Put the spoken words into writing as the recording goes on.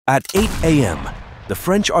At 8 a.m., the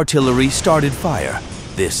French artillery started fire.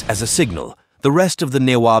 This as a signal. The rest of the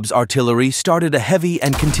Nawab's artillery started a heavy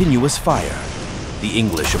and continuous fire. The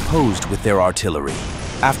English opposed with their artillery.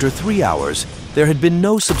 After 3 hours, there had been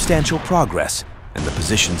no substantial progress, and the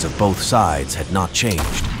positions of both sides had not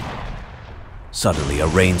changed. Suddenly, a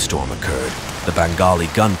rainstorm occurred. The Bengali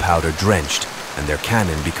gunpowder drenched, and their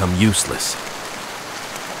cannon become useless.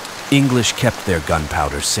 English kept their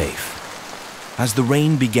gunpowder safe. As the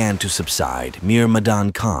rain began to subside, Mir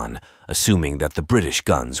Madan Khan, assuming that the British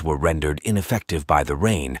guns were rendered ineffective by the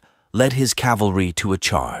rain, led his cavalry to a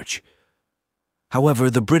charge. However,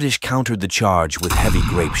 the British countered the charge with heavy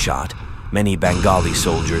grape shot. Many Bengali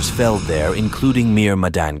soldiers fell there, including Mir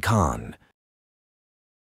Madan Khan.